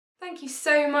Thank you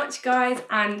so much, guys,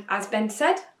 and as Ben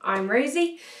said, I'm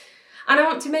Rosie, and I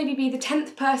want to maybe be the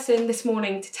 10th person this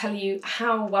morning to tell you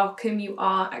how welcome you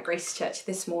are at Grace Church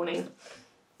this morning.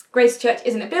 Grace Church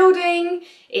isn't a building,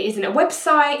 it isn't a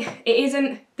website, it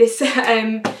isn't this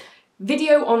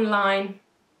video online.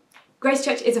 Grace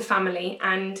Church is a family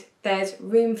and there's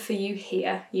room for you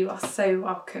here. You are so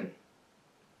welcome.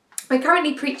 We're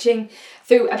currently preaching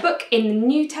through a book in the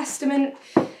New Testament.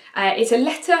 It's a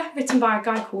letter written by a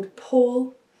guy called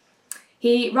Paul.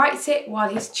 He writes it while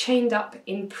he's chained up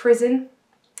in prison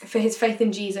for his faith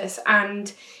in Jesus,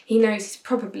 and he knows he's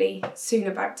probably soon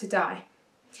about to die.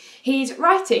 He's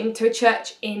writing to a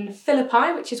church in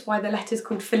Philippi, which is why the letter's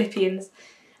called Philippians,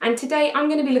 and today I'm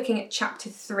going to be looking at chapter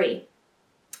 3.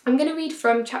 I'm going to read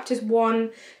from chapters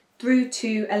 1 through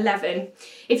to 11.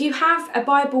 If you have a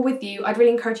Bible with you, I'd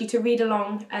really encourage you to read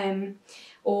along.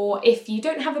 Or if you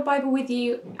don't have a Bible with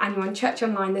you and you're on Church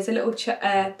Online, there's a little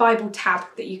Bible tab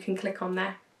that you can click on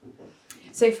there.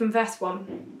 So from verse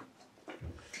 1.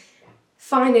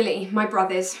 Finally, my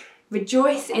brothers,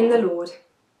 rejoice in the Lord.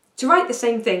 To write the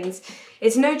same things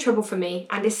is no trouble for me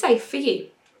and is safe for you.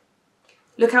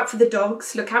 Look out for the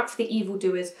dogs, look out for the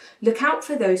evildoers, look out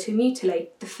for those who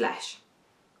mutilate the flesh.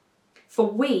 For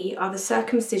we are the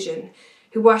circumcision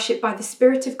who worship by the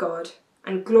Spirit of God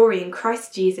and glory in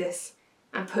Christ Jesus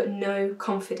and put no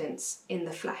confidence in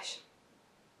the flesh.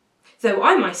 Though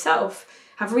I myself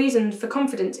have reason for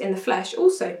confidence in the flesh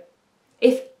also.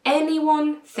 If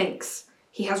anyone thinks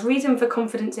he has reason for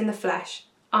confidence in the flesh,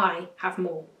 I have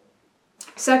more.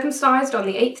 Circumcised on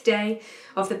the 8th day,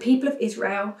 of the people of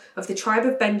Israel, of the tribe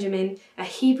of Benjamin, a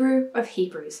Hebrew of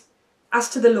Hebrews. As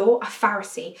to the law, a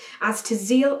Pharisee. As to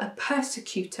zeal, a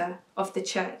persecutor of the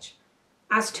church.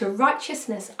 As to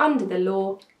righteousness under the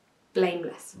law,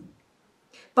 blameless.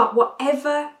 But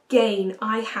whatever gain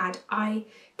I had, I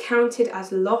counted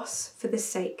as loss for the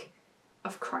sake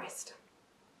of Christ.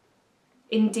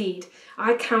 Indeed,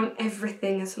 I count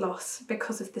everything as loss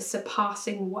because of the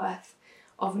surpassing worth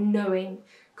of knowing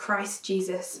Christ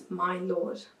Jesus, my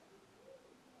Lord.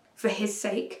 For his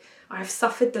sake, I have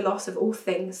suffered the loss of all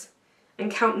things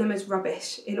and count them as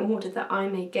rubbish in order that I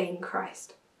may gain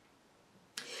Christ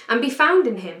and be found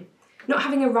in him, not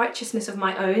having a righteousness of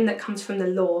my own that comes from the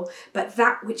law, but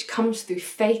that which comes through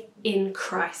faith in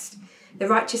Christ, the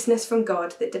righteousness from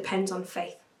God that depends on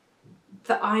faith,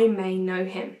 that I may know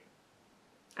him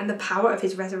and the power of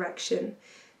his resurrection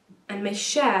and may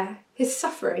share his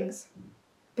sufferings,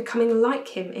 becoming like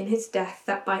him in his death,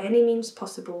 that by any means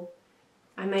possible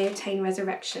I may attain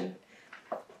resurrection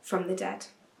from the dead.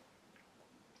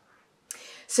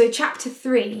 So chapter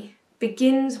 3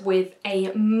 begins with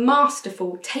a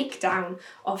masterful takedown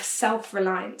of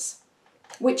self-reliance,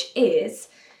 which is,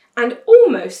 and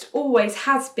almost always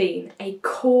has been, a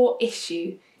core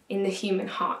issue in the human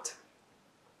heart.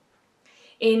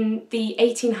 In the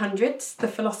 1800s, the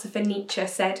philosopher Nietzsche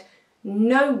said,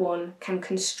 "No one can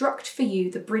construct for you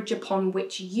the bridge upon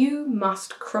which you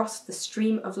must cross the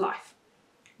stream of life.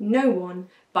 No one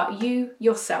but you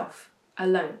yourself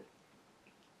alone."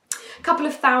 A couple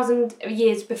of thousand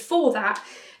years before that,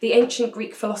 the ancient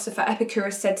Greek philosopher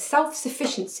Epicurus said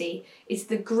self-sufficiency is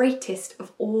the greatest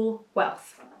of all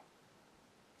wealth.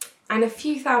 And a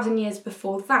few thousand years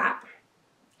before that,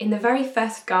 in the very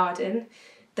first garden,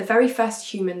 the very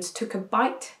first humans took a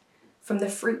bite from the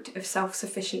fruit of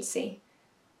self-sufficiency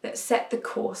that set the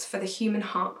course for the human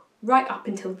heart right up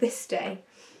until this day,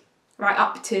 right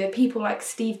up to people like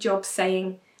Steve Jobs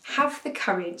saying, "Have the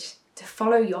courage to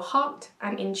follow your heart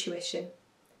and intuition.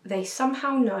 They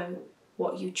somehow know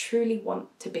what you truly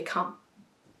want to become."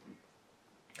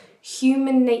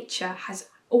 Human nature has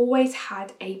always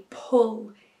had a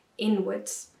pull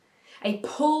inwards, a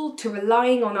pull to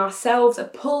relying on ourselves, a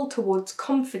pull towards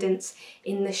confidence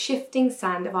in the shifting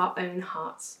sand of our own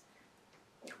hearts.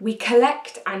 We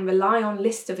collect and rely on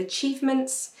lists of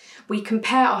achievements. We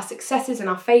compare our successes and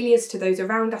our failures to those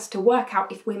around us to work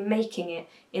out if we're making it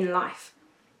in life.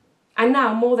 And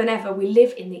now, more than ever, we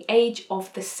live in the age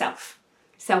of the self.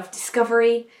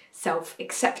 Self-discovery,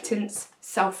 self-acceptance,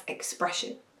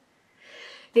 self-expression.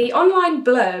 The online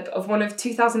blurb of one of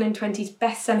 2020's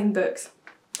best-selling books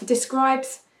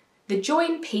describes the joy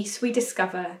and peace we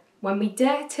discover when we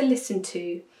dare to listen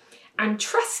to and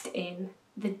trust in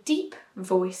the deep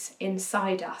voice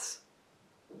inside us.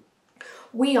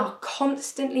 We are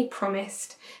constantly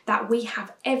promised that we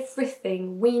have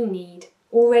everything we need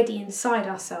already inside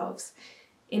ourselves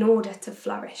in order to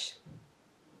flourish.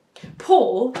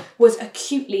 Paul was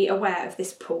acutely aware of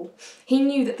this pull. He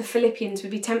knew that the Philippians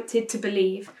would be tempted to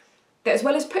believe that as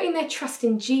well as putting their trust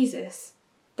in Jesus,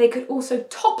 they could also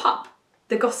top up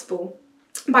the gospel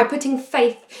by putting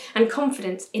faith and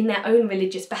confidence in their own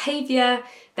religious behaviour,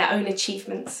 their own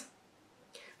achievements.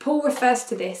 Paul refers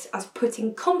to this as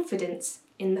putting confidence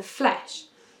in the flesh.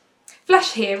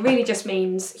 Flesh here really just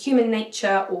means human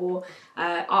nature or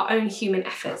our own human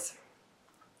efforts.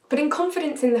 Putting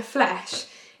confidence in the flesh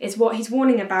is what he's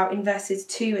warning about in verses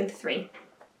 2 and 3.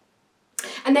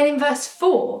 And then in verse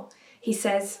 4, he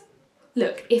says,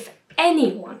 look, if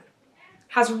anyone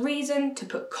has reason to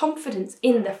put confidence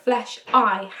in the flesh,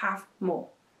 I have more.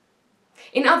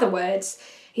 In other words,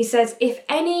 he says, if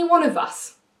any one of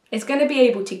us is going to be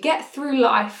able to get through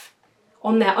life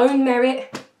on their own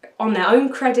merit, on their own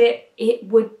credit, it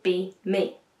would be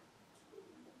me.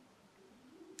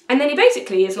 And then he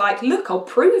basically is like, look, I'll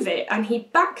prove it. And he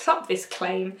backs up this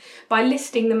claim by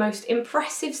listing the most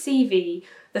impressive CV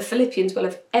the Philippians will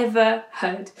have ever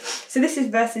heard. So this is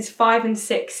verses 5 and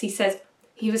 6. He says,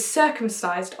 he was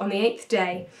circumcised on the 8th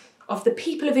day of the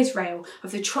people of Israel,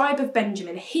 of the tribe of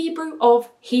Benjamin, a Hebrew of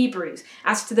Hebrews,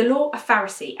 as to the law a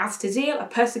Pharisee, as to zeal a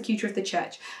persecutor of the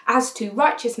church, as to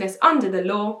righteousness under the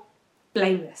law,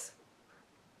 blameless.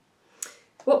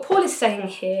 What Paul is saying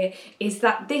here is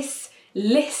that this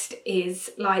list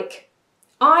is like,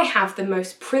 I have the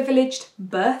most privileged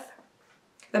birth,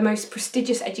 the most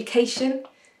prestigious education,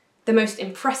 the most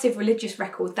impressive religious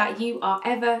record that you are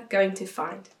ever going to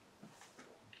find.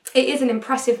 It is an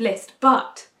impressive list,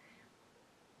 but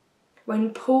when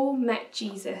Paul met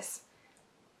Jesus,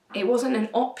 it wasn't an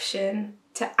option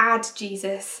to add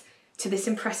Jesus to this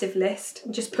impressive list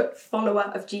and just put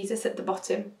follower of Jesus at the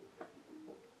bottom.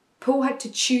 Paul had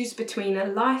to choose between a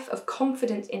life of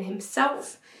confidence in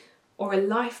himself or a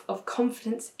life of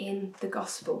confidence in the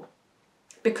gospel,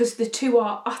 because the two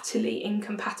are utterly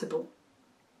incompatible.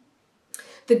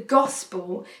 The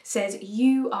gospel says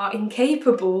you are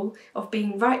incapable of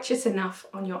being righteous enough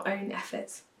on your own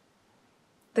efforts.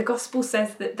 The gospel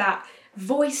says that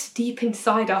voice deep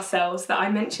inside ourselves that I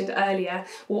mentioned earlier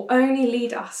will only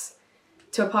lead us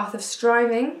to a path of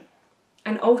striving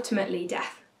and ultimately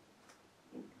death.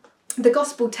 The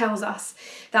gospel tells us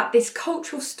that this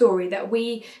cultural story that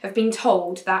we have been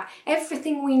told, that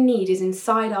everything we need is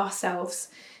inside ourselves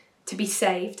to be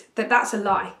saved, that's a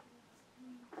lie.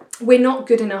 We're not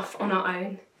good enough on our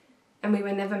own, and we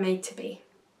were never made to be.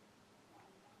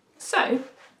 So,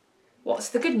 what's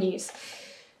the good news?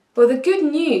 Well, the good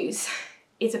news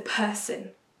is a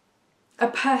person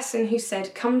who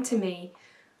said, come to me,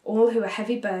 all who are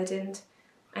heavy burdened,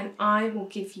 and I will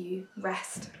give you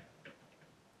rest.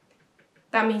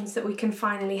 That means that we can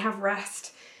finally have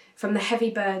rest from the heavy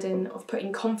burden of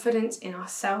putting confidence in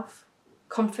ourselves,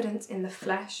 confidence in the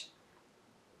flesh,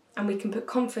 and we can put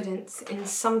confidence in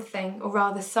something, or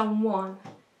rather someone,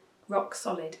 rock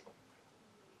solid.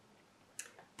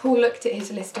 Paul looked at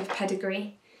his list of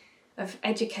pedigree, of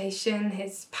education,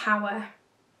 his power,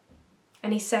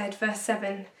 and he said, verse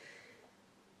 7,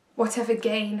 whatever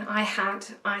gain I had,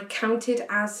 I counted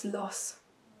as loss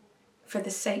for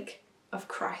the sake of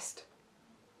Christ.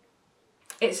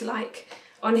 It's like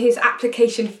on his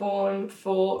application form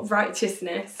for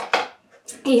righteousness,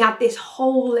 he had this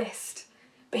whole list,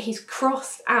 but he's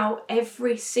crossed out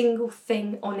every single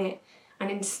thing on it and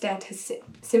instead has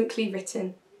simply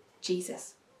written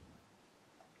Jesus.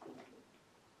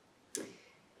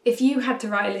 If you had to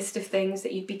write a list of things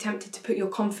that you'd be tempted to put your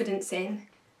confidence in,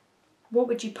 what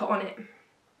would you put on it?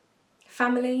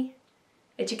 Family,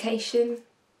 education,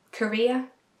 career,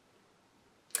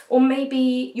 or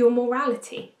maybe your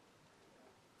morality?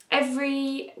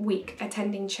 Every week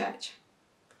attending church,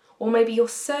 or maybe you're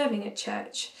serving at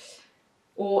church,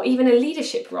 or even a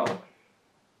leadership role.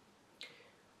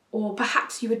 Or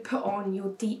perhaps you would put on your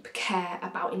deep care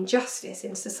about injustice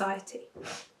in society.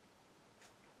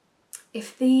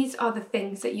 If these are the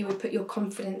things that you would put your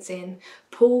confidence in,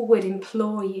 Paul would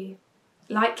implore you,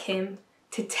 like him,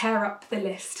 to tear up the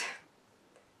list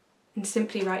and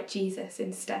simply write Jesus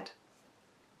instead.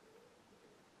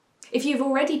 If you've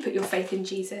already put your faith in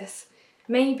Jesus,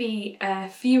 maybe a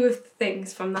few of the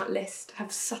things from that list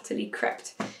have subtly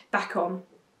crept back on.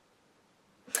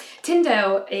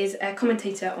 Tyndale is a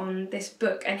commentator on this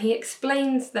book, and he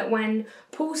explains that when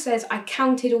Paul says, I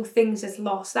counted all things as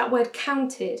loss, that word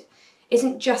counted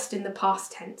isn't just in the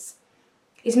past tense.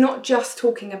 It's not just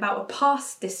talking about a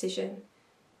past decision,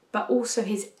 but also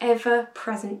his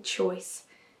ever-present choice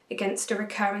against a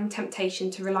recurring temptation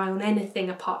to rely on anything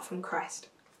apart from Christ.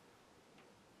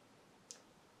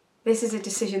 This is a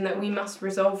decision that we must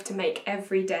resolve to make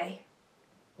every day.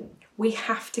 We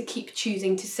have to keep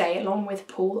choosing to say, along with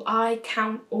Paul, I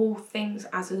count all things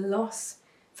as a loss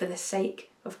for the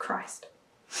sake of Christ.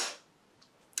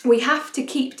 We have to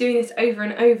keep doing this over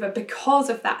and over because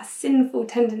of that sinful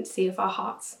tendency of our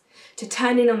hearts to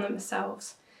turn in on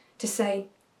themselves, to say,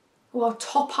 well, I'll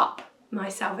top up my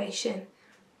salvation.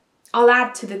 I'll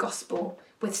add to the gospel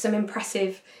with some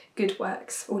impressive good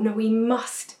works. Or no, we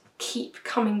must keep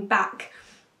coming back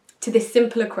to this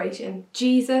simple equation.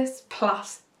 Jesus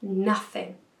plus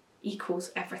nothing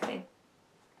equals everything.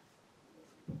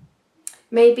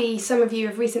 Maybe some of you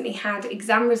have recently had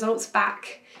exam results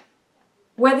back.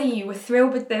 Whether you were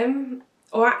thrilled with them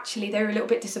or actually they were a little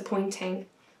bit disappointing,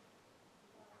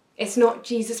 it's not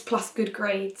Jesus plus good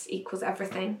grades equals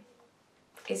everything.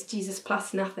 It's Jesus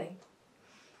plus nothing.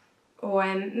 Or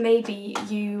maybe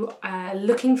you are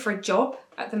looking for a job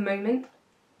at the moment.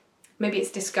 Maybe it's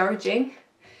discouraging.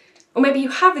 Or maybe you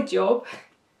have a job,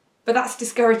 but that's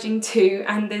discouraging too,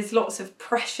 and there's lots of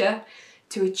pressure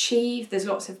to achieve, there's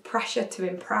lots of pressure to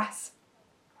impress.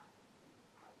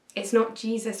 It's not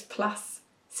Jesus plus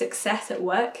success at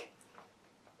work.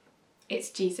 It's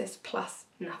Jesus plus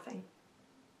nothing.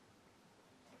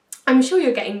 I'm sure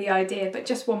you're getting the idea, but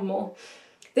just one more.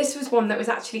 This was one that was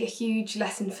actually a huge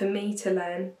lesson for me to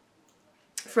learn.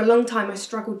 For a long time I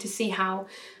struggled to see how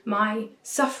my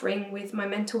suffering with my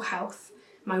mental health,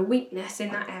 my weakness in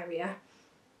that area,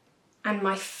 and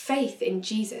my faith in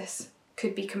Jesus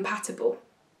could be compatible.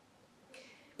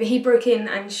 But he broke in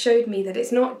and showed me that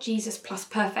it's not Jesus plus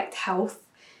perfect health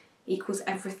equals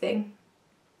everything.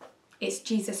 It's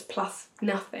Jesus plus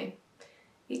nothing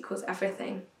equals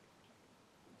everything.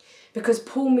 Because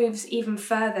Paul moves even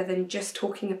further than just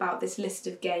talking about this list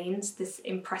of gains, this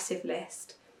impressive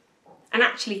list, and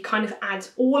actually kind of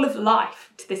adds all of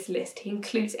life to this list. He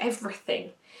includes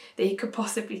everything that he could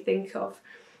possibly think of.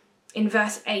 In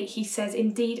verse 8, he says,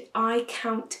 "Indeed, I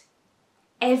count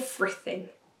everything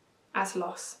as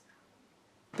loss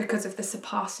because of the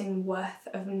surpassing worth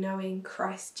of knowing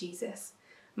Christ Jesus,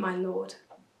 my Lord."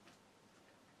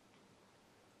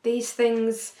 These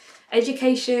things,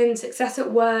 education, success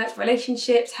at work,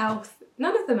 relationships, health,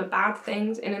 none of them are bad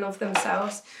things in and of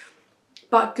themselves,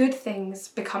 but good things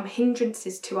become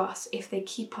hindrances to us if they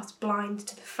keep us blind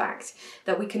to the fact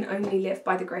that we can only live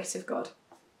by the grace of God.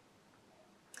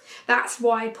 That's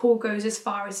why Paul goes as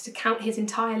far as to count his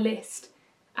entire list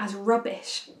as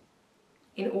rubbish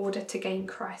in order to gain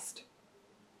Christ.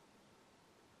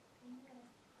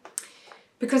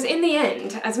 Because in the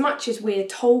end, as much as we're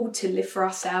told to live for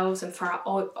ourselves and for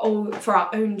our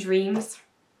own dreams,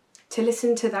 to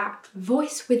listen to that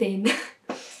voice within,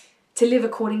 to live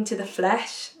according to the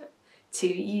flesh, to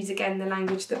use again the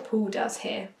language that Paul does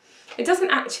here, it doesn't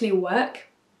actually work.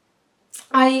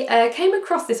 I came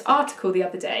across this article the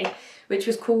other day, which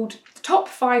was called "The Top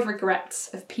 5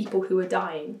 Regrets of People Who Are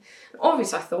Dying."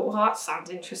 Obviously I thought, well, that sounds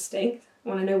interesting. I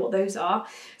want to know what those are.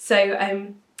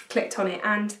 So clicked on it,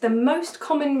 and the most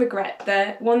common regret,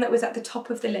 the one that was at the top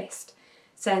of the list,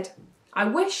 said, "I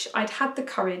wish I'd had the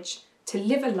courage to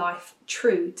live a life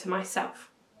true to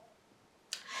myself."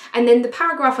 And then the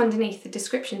paragraph underneath the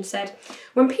description said,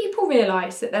 "When people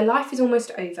realise that their life is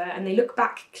almost over and they look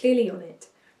back clearly on it,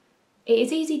 it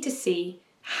is easy to see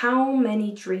how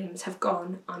many dreams have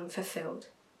gone unfulfilled.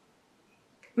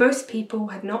 Most people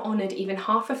had not honoured even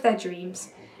half of their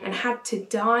dreams and had to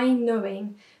die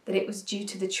knowing that it was due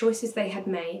to the choices they had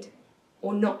made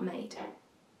or not made."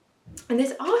 And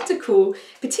this article,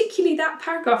 particularly that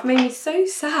paragraph, made me so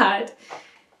sad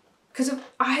because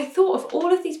I thought of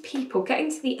all of these people getting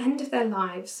to the end of their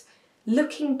lives,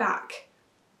 looking back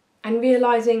and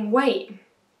realising, wait,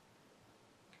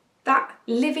 that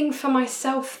living for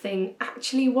myself thing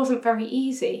actually wasn't very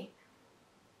easy.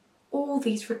 All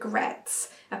these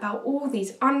regrets about all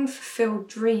these unfulfilled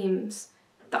dreams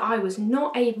that I was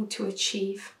not able to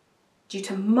achieve due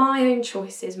to my own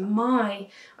choices, my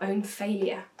own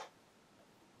failure.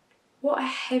 What a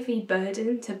heavy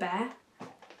burden to bear,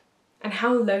 and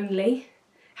how lonely,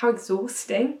 how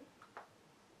exhausting.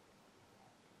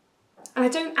 And I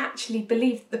don't actually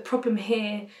believe the problem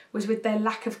here was with their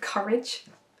lack of courage.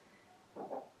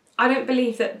 I don't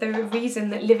believe that the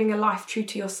reason that living a life true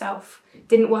to yourself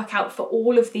didn't work out for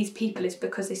all of these people is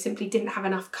because they simply didn't have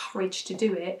enough courage to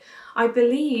do it. I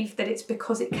believe that it's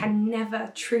because it can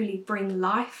never truly bring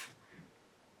life.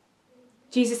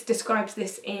 Jesus describes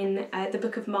this in the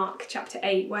book of Mark, chapter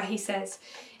 8, where he says,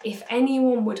 "If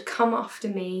anyone would come after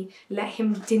me, let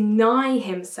him deny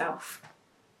himself,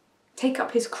 take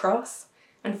up his cross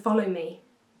and follow me.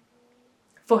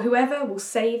 For whoever will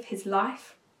save his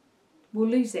life will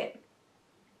lose it.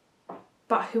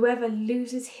 But whoever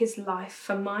loses his life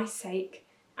for my sake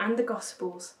and the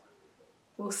gospel's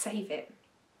will save it."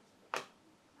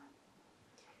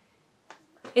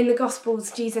 In the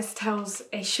Gospels, Jesus tells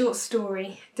a short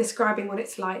story describing what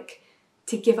it's like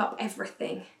to give up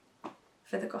everything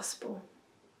for the gospel.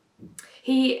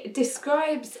 He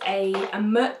describes a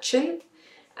merchant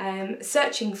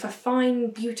searching for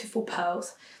fine, beautiful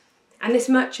pearls. And this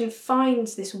merchant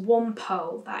finds this one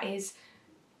pearl that is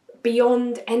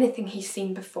beyond anything he's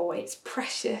seen before. It's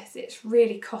precious, it's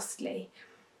really costly.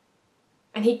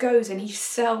 And he goes and he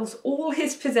sells all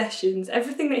his possessions,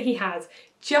 everything that he has,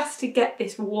 just to get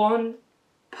this one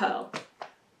pearl.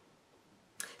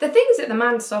 The things that the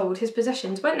man sold, his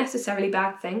possessions, weren't necessarily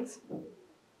bad things.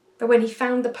 But when he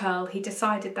found the pearl, he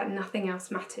decided that nothing else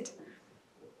mattered.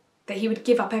 That he would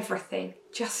give up everything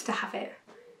just to have it.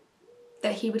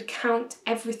 That he would count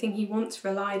everything he once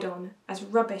relied on as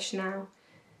rubbish now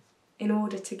in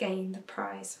order to gain the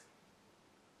prize.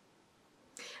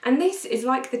 And this is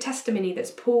like the testimony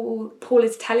that Paul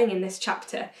is telling in this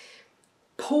chapter.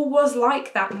 Paul was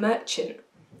like that merchant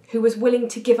who was willing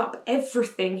to give up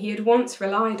everything he had once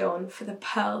relied on for the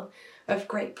pearl of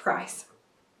great price.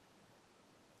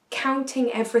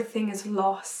 Counting everything as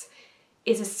loss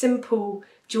is a simple,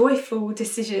 joyful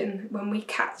decision when we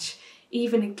catch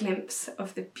even a glimpse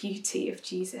of the beauty of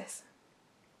Jesus.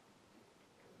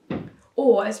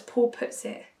 Or, as Paul puts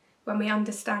it, when we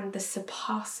understand the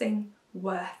surpassing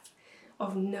worth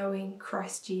of knowing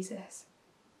Christ Jesus.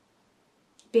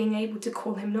 Being able to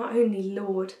call him not only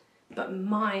Lord, but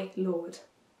my Lord.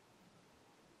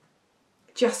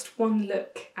 Just one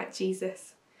look at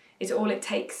Jesus is all it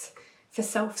takes for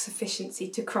self-sufficiency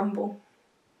to crumble,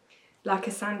 like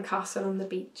a sandcastle on the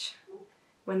beach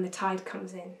when the tide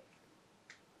comes in.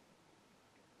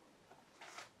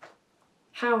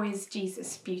 How is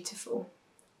Jesus beautiful?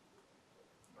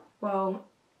 Well,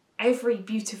 every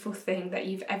beautiful thing that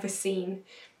you've ever seen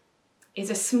is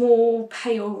a small,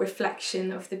 pale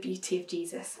reflection of the beauty of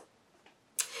Jesus.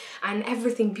 And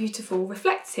everything beautiful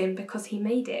reflects him because he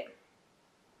made it.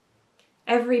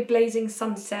 Every blazing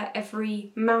sunset,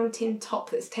 every mountain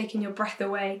top that's taken your breath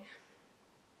away,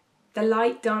 the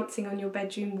light dancing on your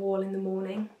bedroom wall in the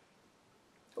morning,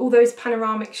 all those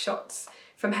panoramic shots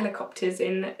from helicopters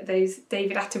in those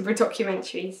David Attenborough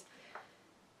documentaries,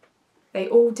 they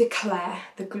all declare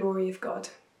the glory of God.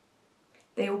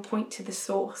 They all point to the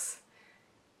source,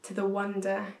 to the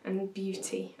wonder and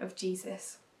beauty of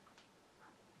Jesus.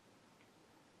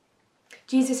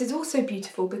 Jesus is also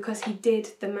beautiful because he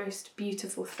did the most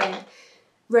beautiful thing.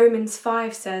 Romans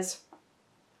 5 says,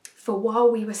 "For while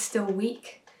we were still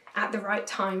weak, at the right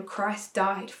time Christ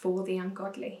died for the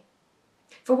ungodly.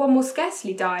 For one will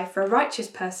scarcely die for a righteous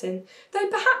person, though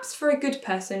perhaps for a good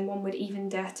person one would even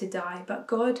dare to die. But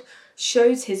God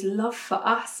shows his love for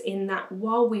us in that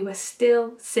while we were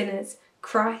still sinners,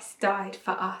 Christ died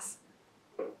for us."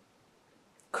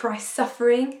 Christ's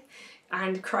suffering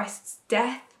and Christ's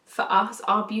death for us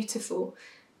are beautiful.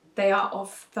 They are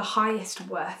of the highest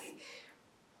worth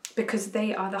because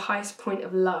they are the highest point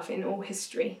of love in all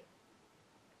history.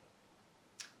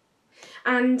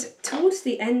 And towards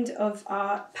the end of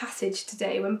our passage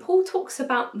today, when Paul talks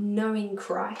about knowing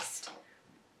Christ,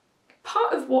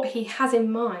 part of what he has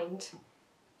in mind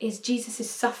is Jesus'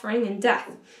 suffering and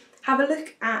death. Have a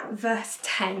look at verse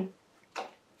 10.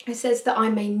 It says that I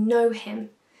may know him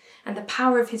and the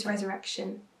power of his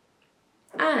resurrection,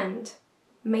 and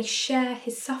may share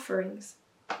his sufferings,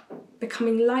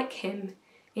 becoming like him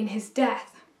in his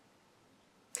death.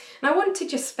 And I want to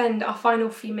just spend our final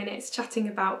few minutes chatting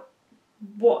about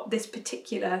what this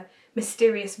particular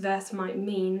mysterious verse might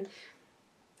mean,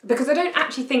 because I don't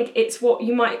actually think it's what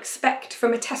you might expect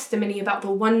from a testimony about the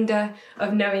wonder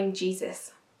of knowing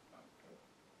Jesus.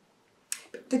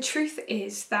 But the truth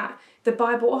is that the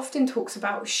Bible often talks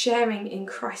about sharing in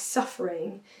Christ's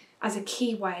suffering as a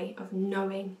key way of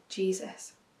knowing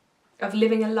Jesus, of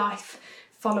living a life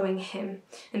following him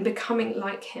and becoming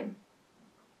like him.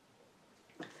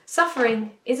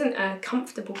 Suffering isn't a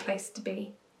comfortable place to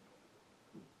be,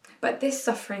 but this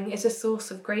suffering is a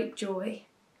source of great joy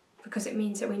because it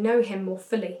means that we know him more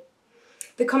fully.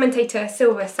 The commentator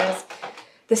Silver says,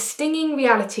 "The stinging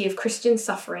reality of Christian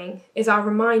suffering is our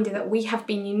reminder that we have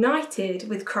been united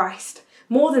with Christ.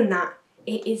 More than that,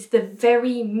 it is the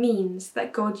very means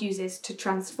that God uses to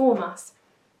transform us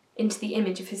into the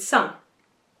image of his Son."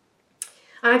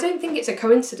 And I don't think it's a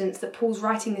coincidence that Paul's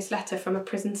writing this letter from a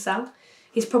prison cell.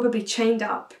 He's probably chained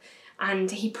up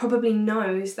and he probably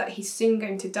knows that he's soon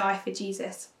going to die for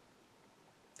Jesus.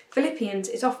 Philippians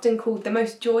is often called the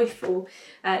most joyful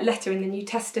letter in the New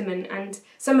Testament, and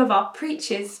some of our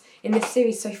preachers in this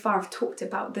series so far have talked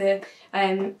about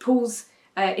Paul's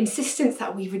insistence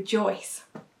that we rejoice.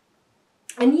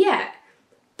 And yet,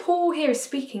 Paul here is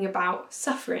speaking about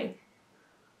suffering.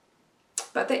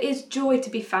 But there is joy to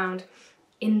be found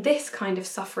in this kind of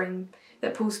suffering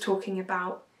that Paul's talking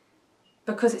about,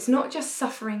 because it's not just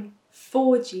suffering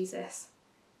for Jesus,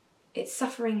 it's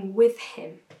suffering with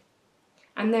him.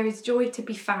 And there is joy to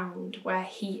be found where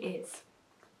he is.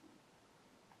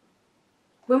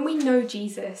 When we know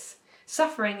Jesus,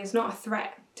 suffering is not a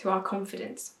threat to our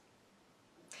confidence.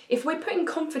 If we're putting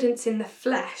confidence in the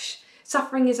flesh,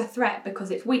 suffering is a threat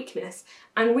because it's weakness,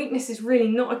 and weakness is really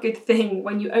not a good thing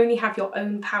when you only have your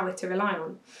own power to rely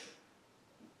on.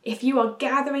 If you are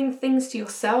gathering things to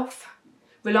yourself,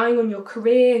 relying on your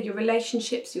career, your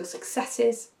relationships, your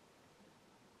successes,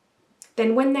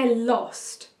 then when they're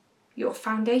lost, your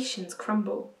foundations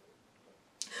crumble.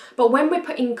 But when we're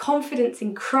putting confidence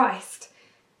in Christ,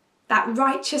 that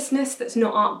righteousness that's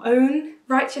not our own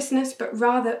righteousness, but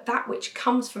rather that which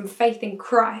comes from faith in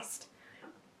Christ,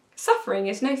 suffering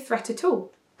is no threat at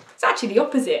all. It's actually the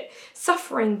opposite.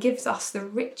 Suffering gives us the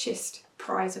richest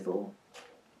prize of all: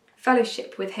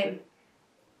 fellowship with him.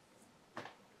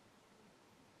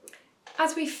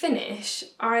 As we finish,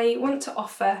 I want to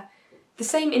offer the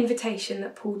same invitation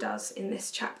that Paul does in this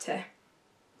chapter,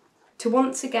 to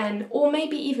once again, or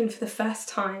maybe even for the first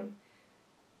time,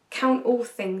 count all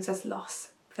things as loss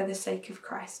for the sake of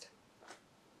Christ.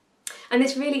 And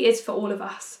this really is for all of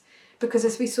us, because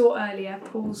as we saw earlier,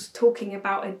 Paul's talking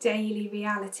about a daily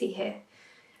reality here,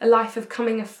 a life of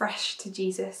coming afresh to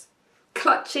Jesus,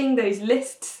 clutching those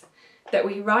lists that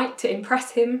we write to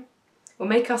impress him or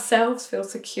make ourselves feel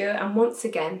secure, and once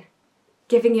again,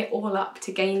 giving it all up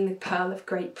to gain the pearl of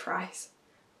great price.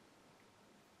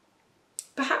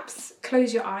 Perhaps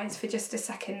close your eyes for just a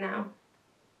second now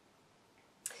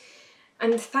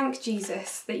and thank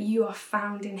Jesus that you are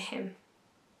found in him,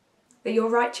 that your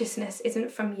righteousness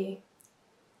isn't from you,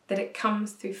 that it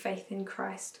comes through faith in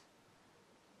Christ.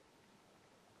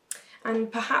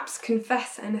 And perhaps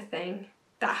confess anything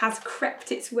that has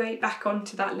crept its way back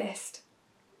onto that list.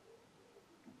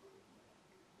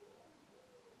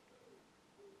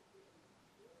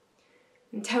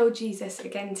 And tell Jesus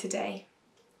again today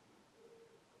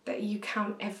that you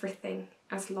count everything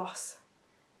as loss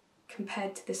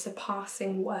compared to the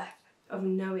surpassing worth of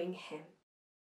knowing him.